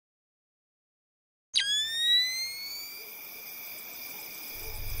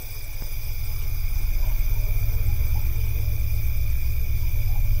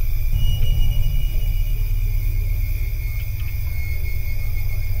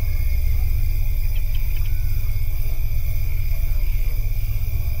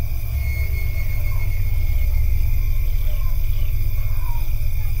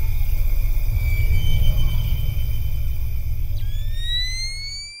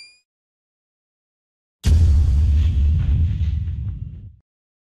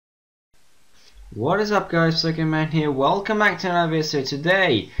What is up, guys? Psychoman here. Welcome back to another video. So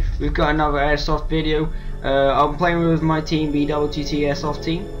today we've got another airsoft video. I'm playing with my team, BWTT airsoft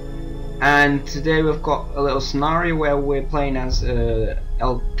team, and today we've got a little scenario where we're playing as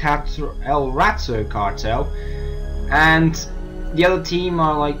El RATO cartel, and the other team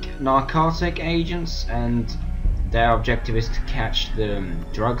are like narcotic agents, and their objective is to catch the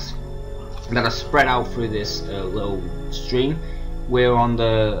drugs that are spread out through this little stream. We're on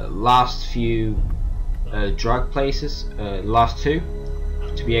the last few drug places, last two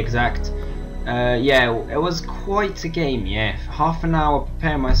to be exact. Yeah, it was quite a game. Yeah, half an hour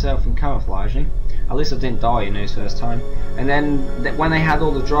preparing myself and camouflaging. At least I didn't die in those first time. And then when they had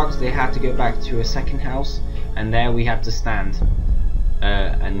all the drugs, they had to go back to a second house, and there we had to stand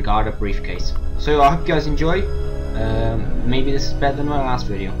and guard a briefcase. So I hope you guys enjoy. Maybe this is better than my last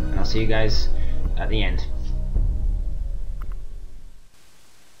video, and I'll see you guys at the end.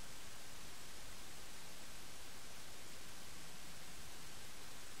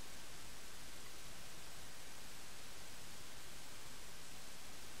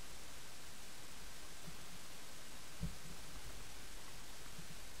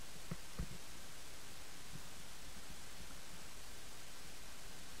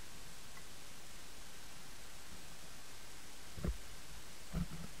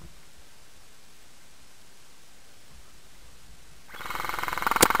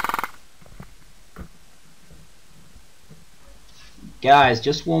 Guys,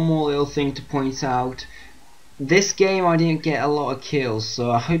 just one more little thing to point out. This game I didn't get a lot of kills,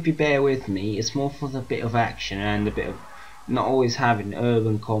 so I hope you bear with me. It's more for the bit of action and a bit of not always having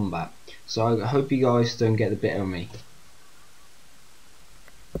urban combat. So I hope you guys don't get the bit of me.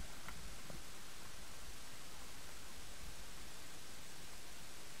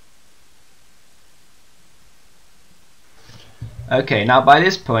 Okay, now by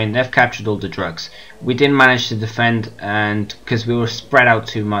this point they've captured all the drugs. We didn't manage to defend, and because we were spread out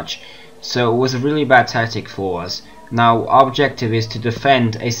too much, so it was a really bad tactic for us. Now our objective is to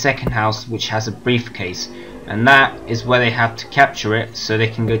defend a second house which has a briefcase, and that is where they have to capture it so they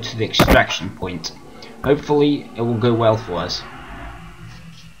can go to the extraction point. Hopefully it will go well for us.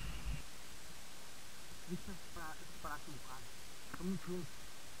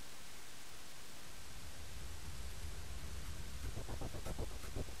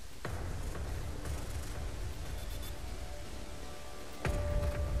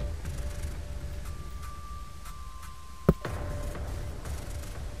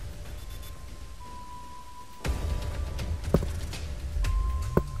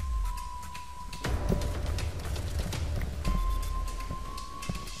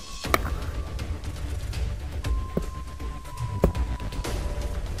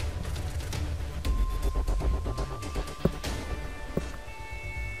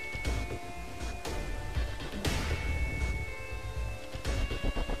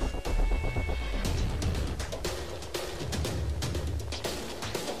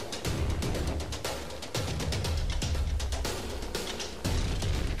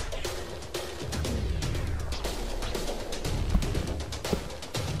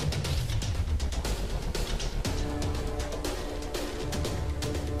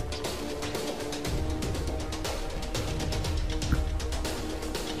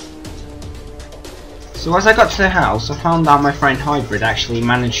 So as I got to the house, I found out my friend Hybrid actually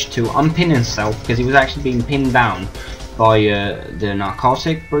managed to unpin himself because he was actually being pinned down by the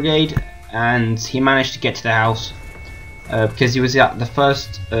narcotic brigade, and he managed to get to the house because he was at the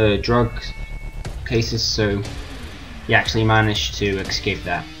first drug cases, so he actually managed to escape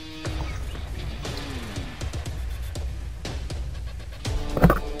that.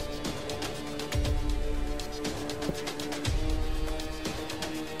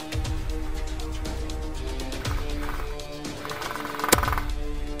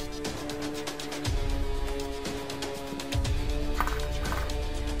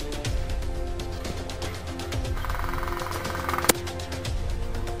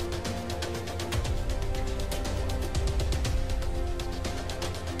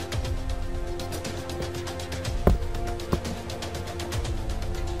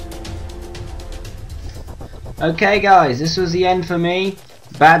 Okay guys, this was the end for me.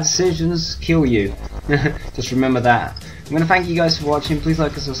 Bad decisions kill you. Just remember that. I'm going to thank you guys for watching. Please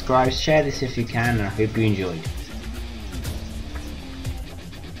like and subscribe, share this if you can, and I hope you enjoyed.